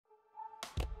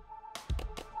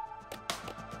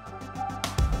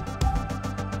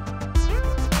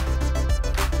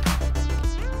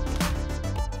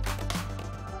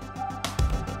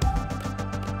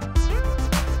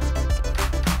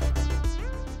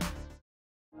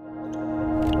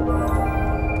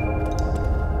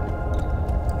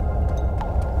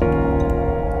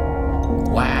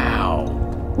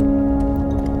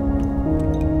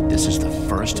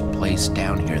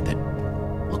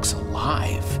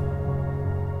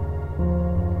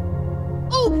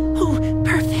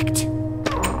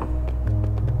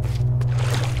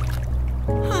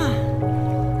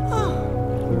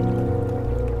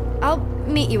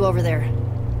meet you over there.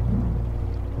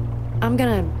 I'm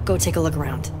gonna go take a look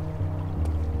around.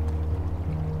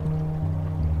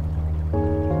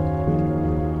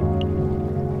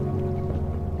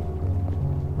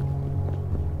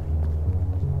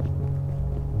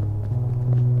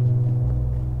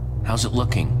 How's it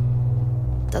looking?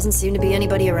 Doesn't seem to be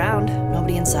anybody around.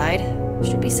 Nobody inside.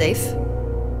 Should be safe.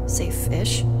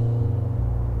 Safe-ish.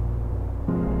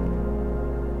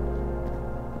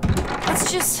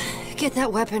 Let's just get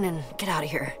that weapon and get out of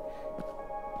here.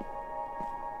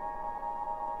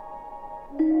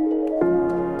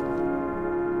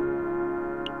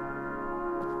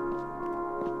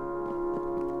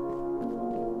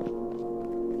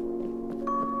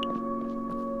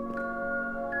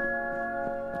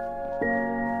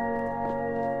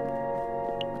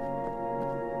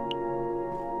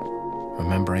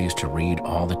 Remember I used to read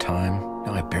all the time?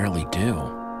 Now I barely do.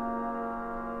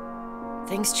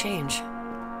 Things change.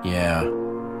 Yeah.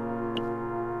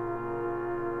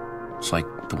 It's like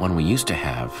the one we used to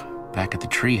have, back at the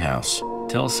treehouse.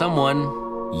 Till someone,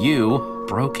 you,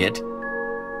 broke it.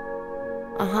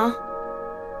 Uh-huh.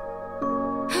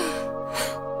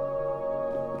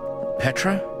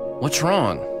 Petra? What's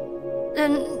wrong?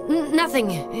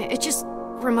 Nothing. It just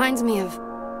reminds me of...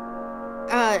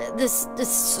 this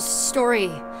story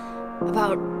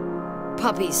about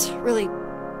puppies. Really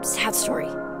sad story.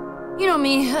 You know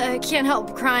me, I can't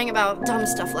help crying about dumb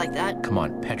stuff like that. Come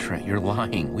on, Petra, you're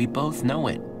lying. We both know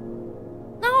it.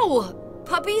 No!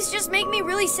 Puppies just make me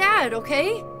really sad,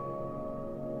 okay?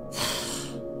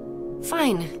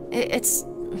 Fine. It's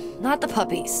not the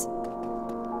puppies.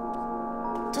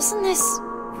 Doesn't this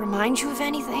remind you of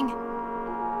anything?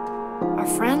 Our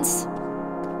friends?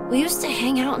 We used to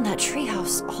hang out in that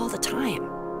treehouse all the time.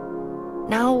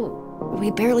 Now,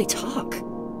 we barely talk.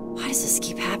 Why does this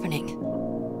keep happening?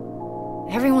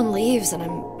 Everyone leaves and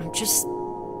I'm just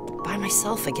by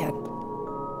myself again.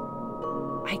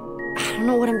 I don't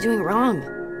know what I'm doing wrong.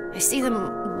 I see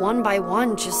them one by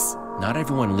one, just... Not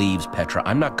everyone leaves, Petra.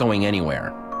 I'm not going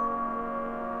anywhere.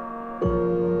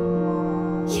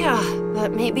 Yeah,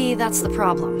 but maybe that's the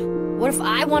problem. What if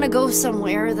I want to go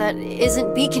somewhere that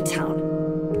isn't Beacon Town?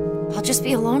 I'll just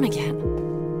be alone again.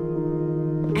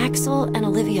 Axel and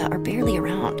Olivia are barely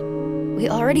around. We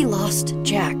already lost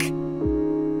Jack.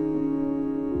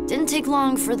 Didn't take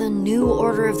long for the new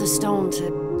Order of the Stone to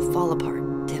fall apart,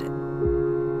 did it?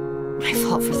 My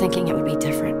fault for thinking it would be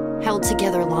different. Held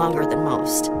together longer than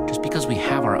most. Just because we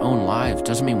have our own lives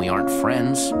doesn't mean we aren't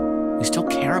friends. We still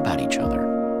care about each other.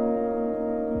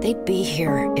 They'd be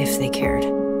here if they cared.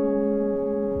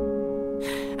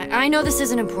 I know this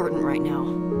isn't important right now.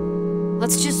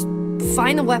 Let's just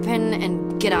find the weapon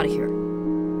and get out of here.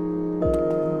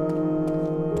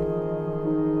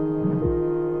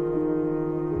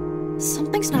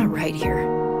 Something's not right here.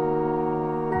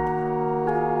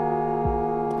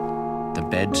 The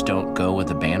beds don't go with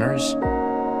the banners?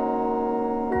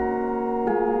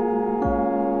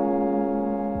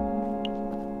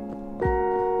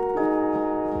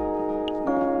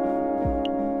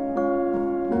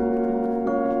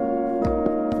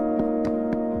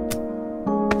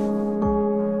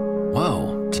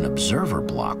 Whoa, it's an observer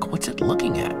block. What's it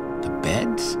looking at? The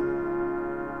beds?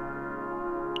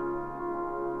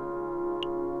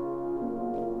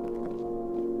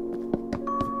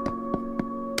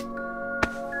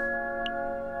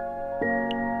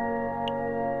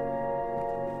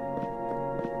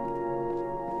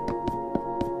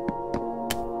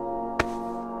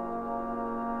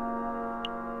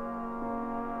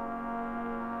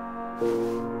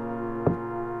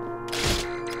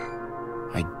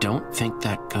 I don't think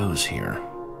that goes here.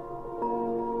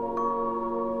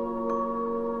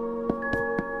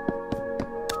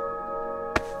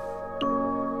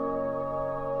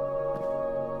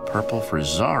 Purple for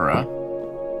Zara.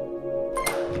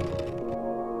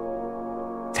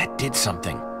 That did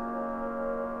something.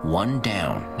 One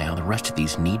down. Now the rest of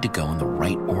these need to go in the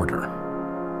right order.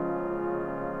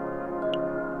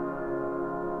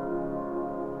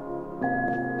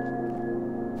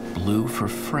 Blue for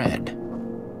Fred.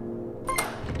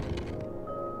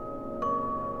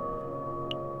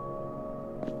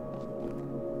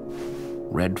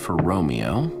 Red for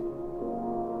Romeo.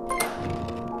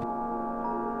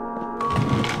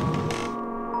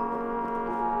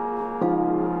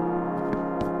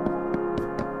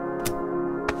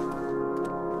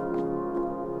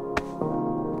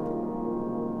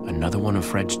 Another one of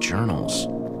Fred's journals.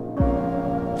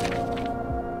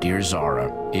 Dear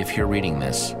Zara, if you're reading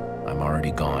this, I'm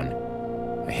already gone.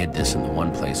 I hid this in the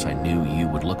one place I knew you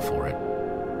would look for it.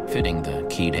 Fitting the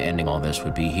key to ending all this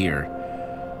would be here,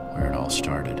 where it all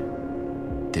started.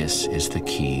 This is the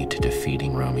key to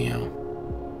defeating Romeo.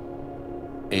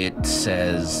 It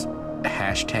says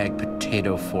hashtag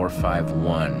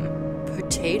potato451.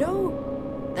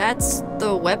 Potato? That's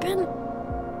the weapon?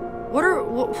 What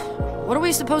are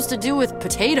we supposed to do with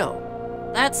potato?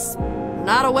 That's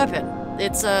not a weapon.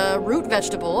 It's a root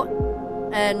vegetable,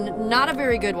 and not a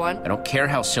very good one. I don't care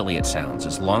how silly it sounds,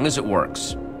 as long as it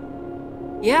works.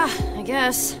 Yeah, I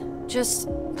guess. Just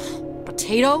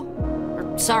potato?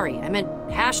 Or, sorry, I meant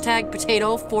hashtag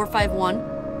potato451.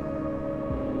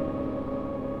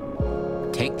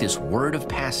 Take this word of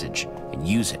passage and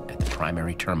use it at the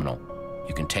primary terminal.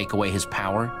 You can take away his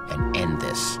power and end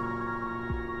this.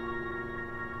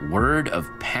 Word of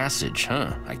passage,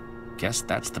 huh? I guess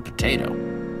that's the potato.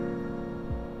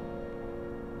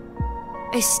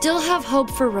 I still have hope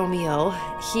for Romeo.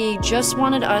 He just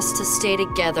wanted us to stay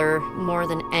together more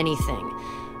than anything.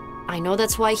 I know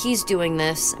that's why he's doing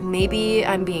this. Maybe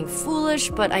I'm being foolish,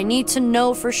 but I need to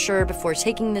know for sure before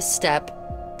taking this step.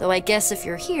 Though I guess if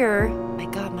you're here, I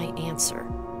got my answer.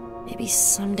 Maybe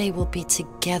someday we'll be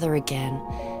together again.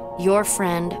 Your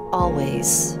friend,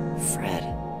 always, Fred.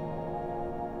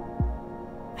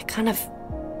 I kind of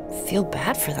feel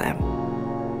bad for them.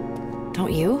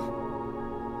 Don't you?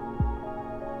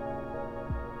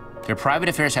 Their private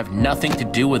affairs have nothing to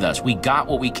do with us. We got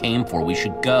what we came for. We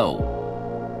should go.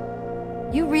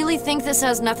 You really think this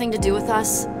has nothing to do with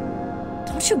us?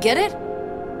 Don't you get it?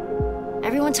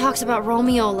 Everyone talks about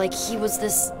Romeo like he was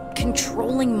this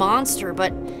controlling monster,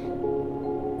 but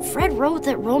Fred wrote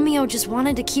that Romeo just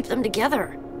wanted to keep them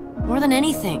together, more than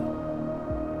anything.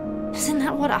 Isn't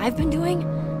that what I've been doing?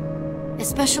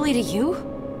 Especially to you?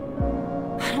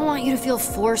 I don't want you to feel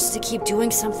forced to keep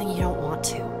doing something you don't want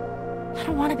to. I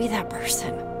don't want to be that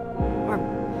person.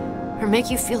 Or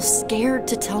make you feel scared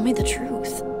to tell me the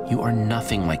truth. You are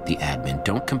nothing like the admin.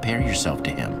 Don't compare yourself to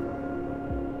him.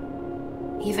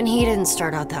 Even he didn't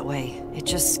start out that way. It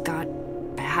just got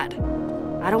bad.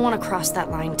 I don't want to cross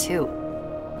that line too.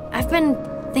 I've been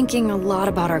thinking a lot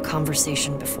about our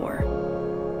conversation before.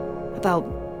 About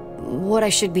what I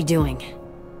should be doing.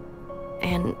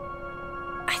 And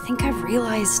I think I've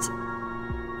realized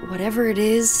whatever it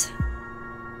is,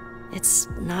 it's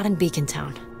not in Beacon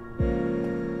Town.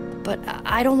 But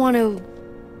I don't want to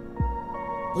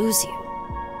lose you.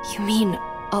 You mean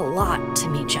a lot to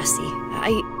me, Jesse.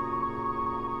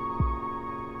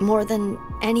 More than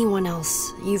anyone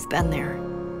else, you've been there.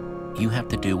 You have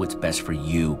to do what's best for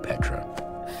you, Petra.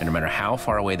 And no matter how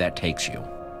far away that takes you,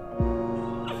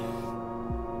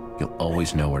 you'll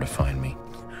always know where to find me.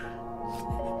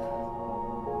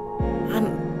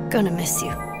 I'm gonna miss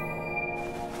you.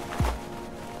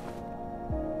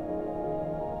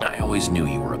 I always knew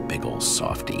you were a big old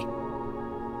softy.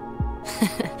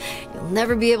 You'll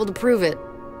never be able to prove it.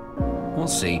 We'll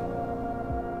see.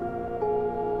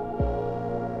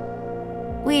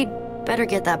 We'd better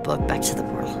get that book back to the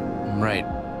world. Right.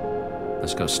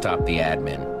 Let's go stop the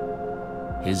admin.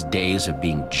 His days of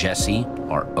being Jesse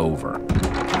are over.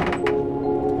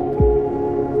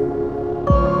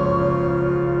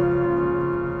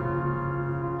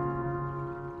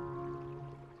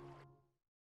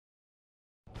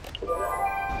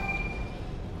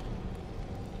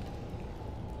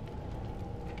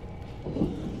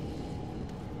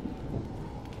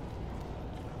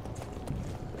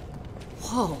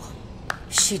 Whoa,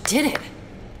 she did it.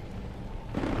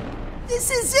 This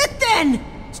is it then!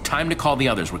 It's time to call the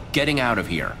others. We're getting out of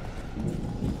here.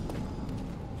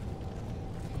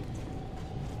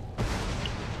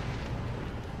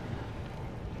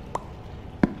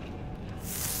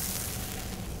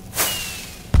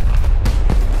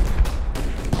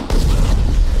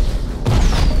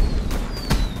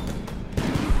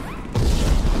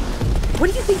 What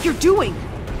do you think you're doing?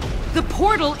 The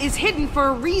portal is hidden for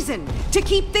a reason, to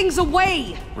keep things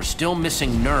away. We're still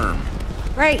missing Nurm.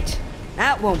 Right.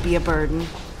 That won't be a burden.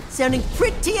 Sounding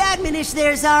pretty adminish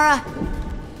there, Zara.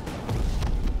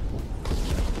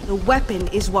 The weapon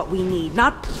is what we need,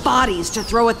 not bodies to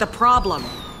throw at the problem.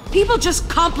 People just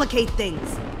complicate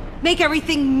things. Make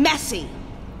everything messy.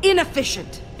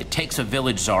 Inefficient. It takes a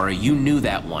village, Zara. You knew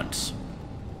that once.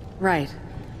 Right.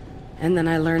 And then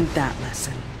I learned that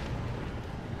lesson.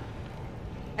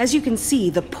 As you can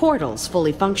see, the portal's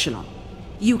fully functional.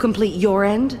 You complete your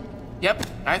end? Yep,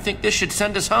 I think this should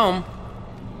send us home.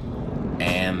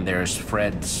 And there's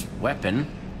Fred's weapon.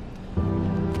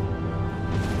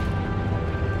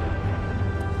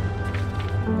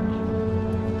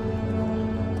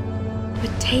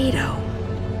 Potato.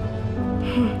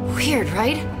 Weird,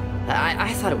 right?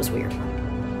 I thought it was weird.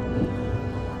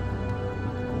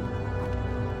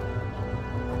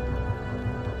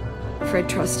 Fred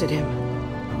trusted him.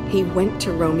 He went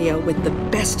to Romeo with the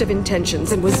best of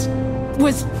intentions and was...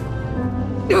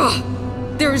 Ugh!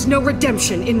 There is no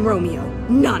redemption in Romeo.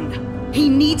 None. He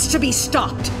needs to be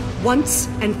stopped. Once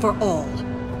and for all.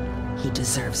 He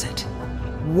deserves it.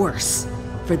 Worse.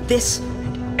 For this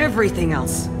and everything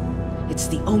else. It's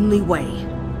the only way.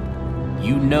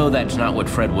 You know that's not what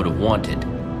Fred would have wanted.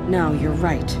 No, you're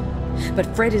right.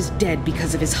 But Fred is dead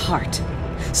because of his heart.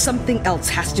 Something else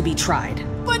has to be tried.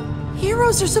 But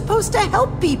heroes are supposed to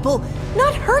help people,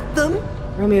 not hurt them.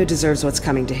 Romeo deserves what's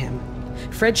coming to him.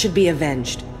 Fred should be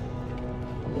avenged.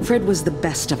 Fred was the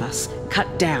best of us,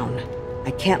 cut down.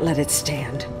 I can't let it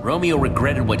stand. Romeo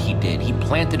regretted what he did. He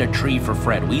planted a tree for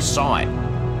Fred. We saw it.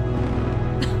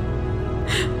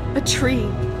 A tree.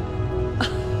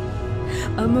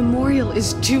 A memorial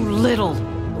is too little.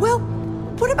 Well,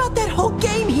 what about that whole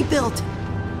game he built?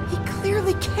 He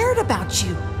clearly cared about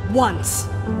you. Once.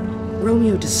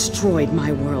 Romeo destroyed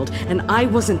my world, and I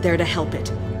wasn't there to help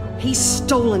it. He's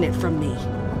stolen it from me.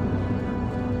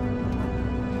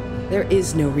 There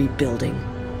is no rebuilding.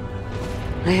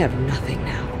 I have nothing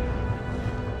now.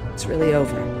 It's really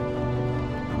over.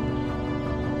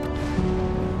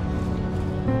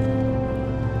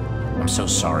 I'm so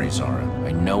sorry, Zara.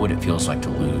 I know what it feels like to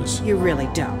lose. You really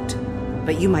don't.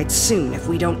 But you might soon if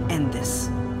we don't end this.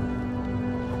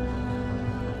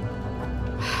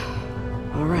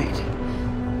 All right.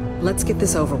 Let's get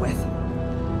this over with.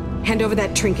 Hand over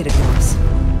that trinket of yours.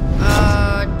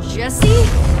 Jesse?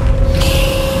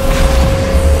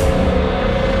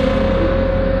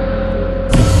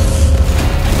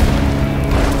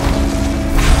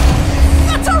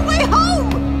 That's our way home!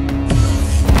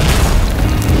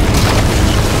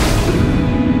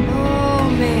 Oh,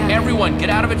 man. Everyone, get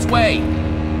out of its way!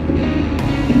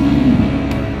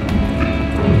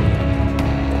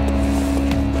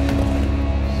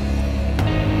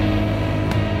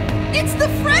 It's the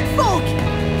Fred folk!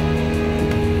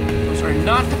 Those are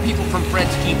not the people from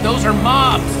Fred's Keep. Those are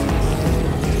mobs!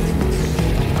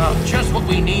 Oh, just what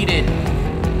we needed.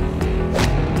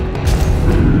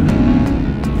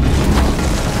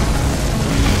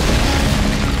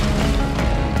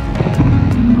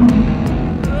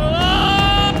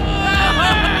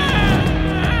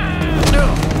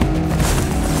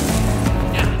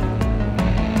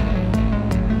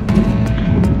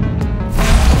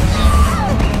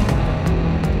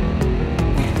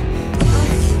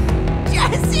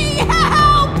 Jesse,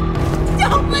 help!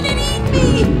 Don't let it eat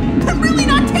me! I'm really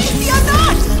not tasty, I'm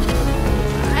not!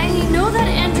 I know that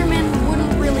Enderman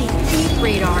wouldn't really eat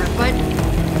Radar, but...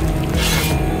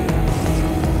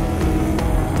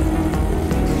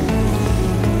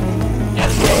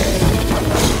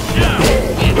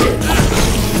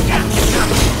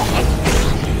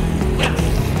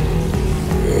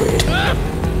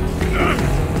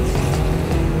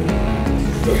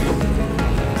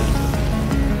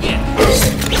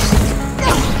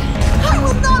 I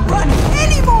will not run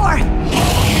anymore!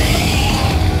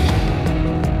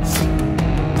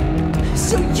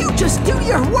 So you just do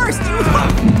your worst, you...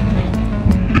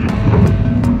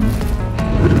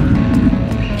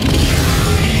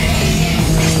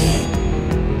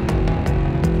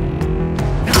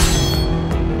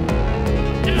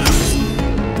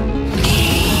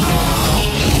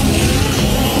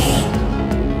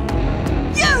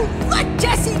 You let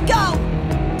Jesse go!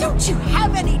 Don't you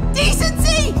have any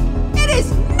decency? It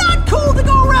is not cool to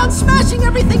go around smashing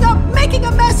everything up, making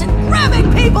a mess, and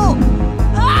grabbing people!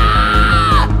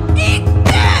 Ah! Eat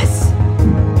this!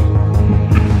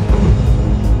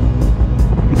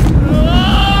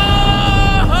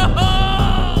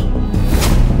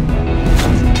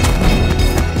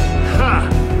 Ha!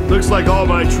 Looks like all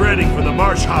my training for the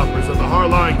marsh hoppers of the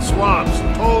Harline swamps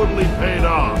totally paid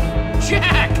off.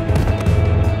 Jack!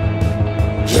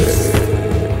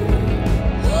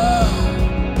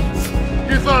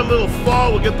 You thought a little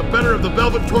fall would get the better of the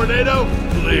Velvet Tornado?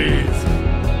 Please.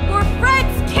 For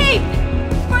Fred's Keep!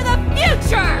 For the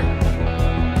future!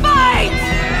 Fight!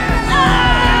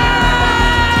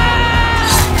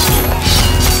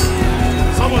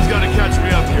 Someone's got to catch me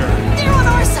up here. They're on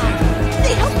our side.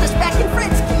 They helped us back in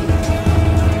Fred's Keep.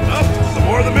 Up, the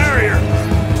more the merrier.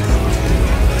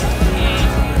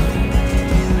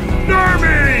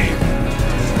 Nermy!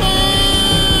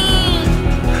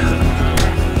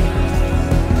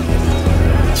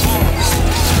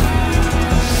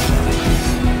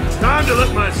 Time to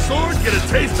let my sword get a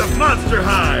taste of Monster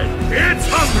Hide. It's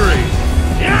hungry.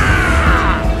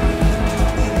 Yeah!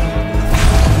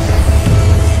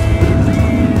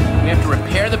 We have to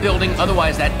repair the building,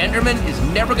 otherwise that Enderman is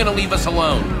never gonna leave us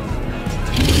alone.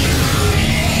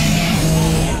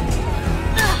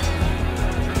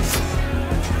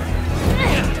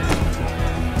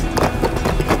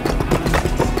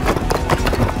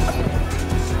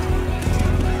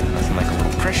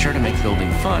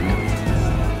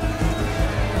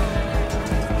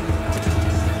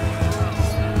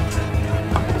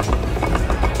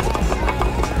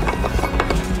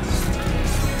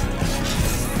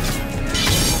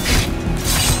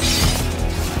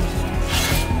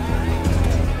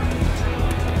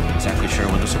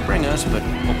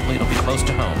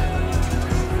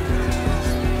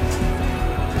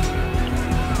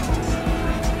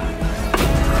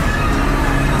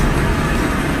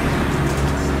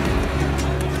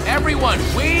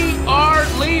 everyone, we are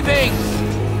leaving!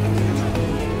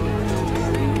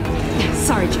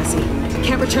 Sorry, Jesse.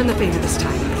 Can't return the favor this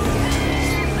time.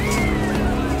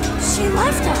 She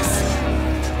left us.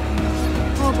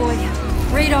 Oh boy.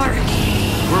 Radar.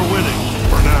 We're winning,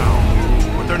 for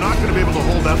now. But they're not going to be able to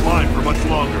hold that line for much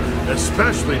longer.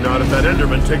 Especially not if that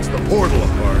Enderman takes the portal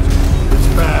apart. It's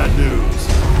bad news.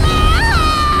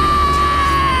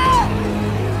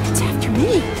 It's after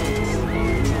me.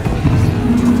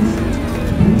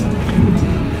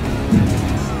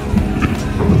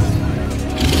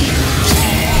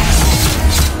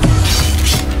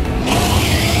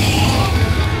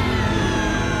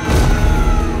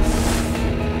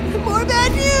 More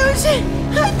bad news.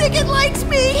 I think it likes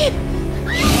me.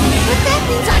 But that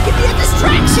means I can be a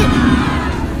distraction.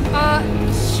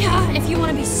 Yeah, if you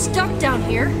want to be stuck down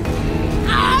here.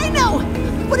 I know.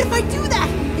 But if I do that,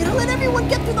 it'll let everyone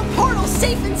get through the portal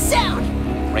safe and sound.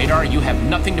 Radar, you have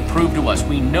nothing to prove to us.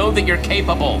 We know that you're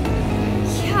capable.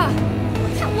 Yeah,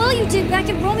 look how well you did back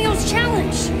in Romeo's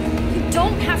challenge. You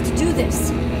don't have to do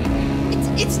this.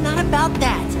 It's not about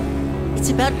that. It's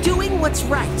about doing what's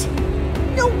right.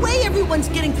 No way everyone's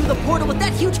getting through the portal with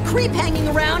that huge creep hanging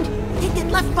around. They'd get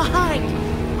left behind.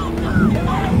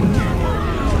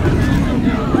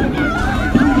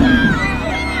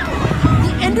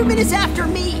 The Enderman is after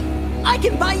me. I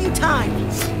can buy you time.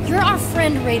 You're our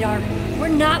friend, Radar. We're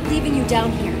not leaving you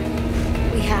down here.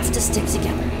 We have to stick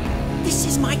together. This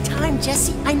is my time,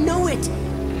 Jesse. I know it.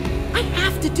 I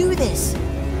have to do this.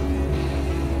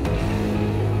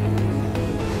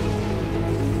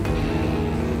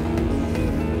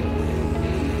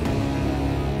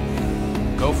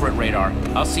 Go for it, Radar.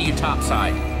 I'll see you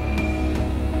topside.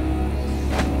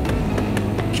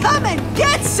 Come and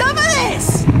get some of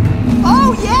this!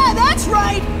 Oh yeah, that's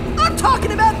right! I'm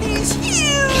talking about these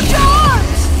huge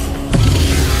arms!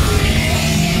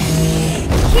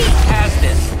 He has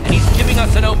this, and he's giving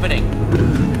us an opening.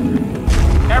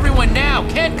 Everyone now!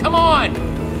 Kent, come on!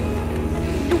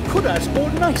 You could ask more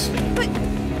nicely. But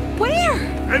where?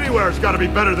 Anywhere's got to be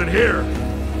better than here.